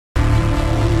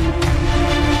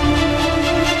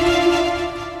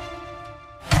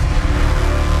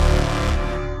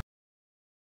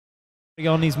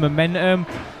On his momentum.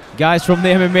 Guys from the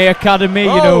MMA Academy, you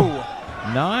know.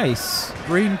 Nice.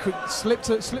 Green slipped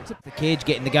the cage,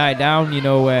 getting the guy down, you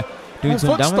know, doing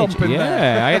some damage.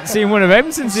 Yeah, I haven't seen one of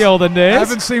them since the olden days. I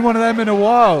haven't seen one of them in a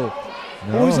while.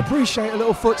 No. Always appreciate a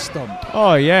little foot stomp.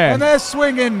 Oh, yeah. And they're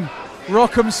swinging.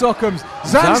 Rock'em sock'ems.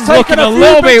 Zan's looking a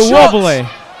little bit wobbly.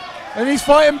 And he's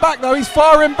fighting back, though. He's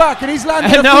firing back, and he's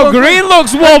landing. And now Green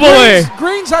looks wobbly.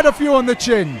 Green's had a few on the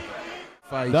chin.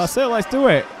 That's it. Let's do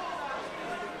it.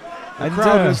 The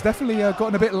crowd has definitely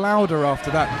gotten a bit louder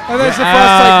after that. And there's the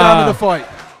first takedown of the fight.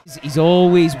 He's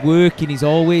always working. He's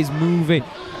always moving.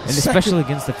 And especially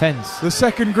against the fence. The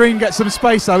second Green gets some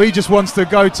space, though. He just wants to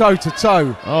go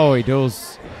toe-to-toe. Oh, he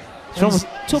does. It's from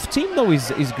a tough team, though,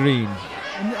 is Green.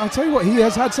 And I'll tell you what, he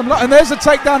has had some luck. And there's a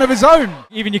takedown of his own.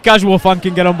 Even your casual fan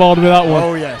can get on board with that one.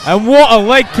 Oh, yes. And what a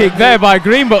leg kick there by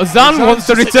Green. But Zan wants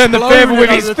to return the favour with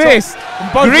his fist.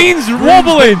 Green's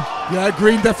wobbling. Yeah,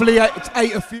 Green definitely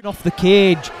ate a few. Off the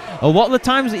cage. A lot of the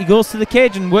times that he goes to the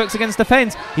cage and works against the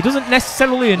fence, he doesn't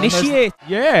necessarily initiate.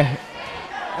 Yeah.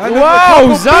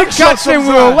 Wow, Zan catches him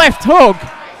with a left hook.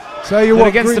 Tell you what,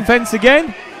 against the fence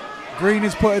again. Green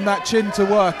is putting that chin to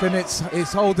work, and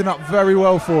it's holding up very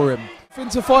well for him. Nothing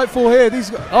to fight for here. Nice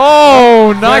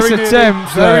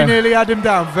attempt. Very nearly had him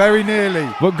down. Very nearly.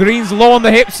 But Green's low on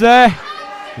the hips there.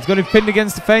 He's got him pinned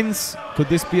against the fence. Could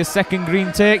this be a second Green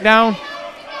takedown?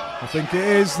 I think it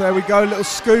is. There we go. Little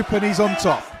scoop, and he's on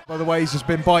top. By the way, he's just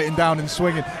been biting down and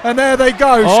swinging. And there they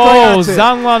go. Oh,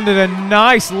 Zan landed a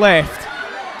nice left.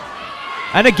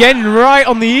 And again, right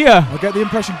on the ear. I get the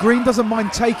impression Green doesn't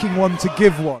mind taking one to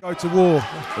give one. Go to war.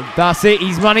 That's it.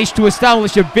 He's managed to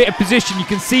establish a bit of position. You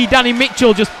can see Danny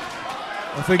Mitchell just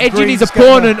edging his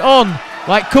opponent on.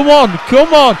 Like, come on,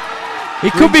 come on.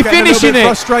 He could be finishing it.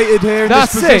 Frustrated here in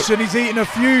this position. He's eating a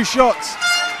few shots.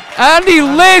 And he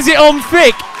lays it on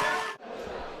thick.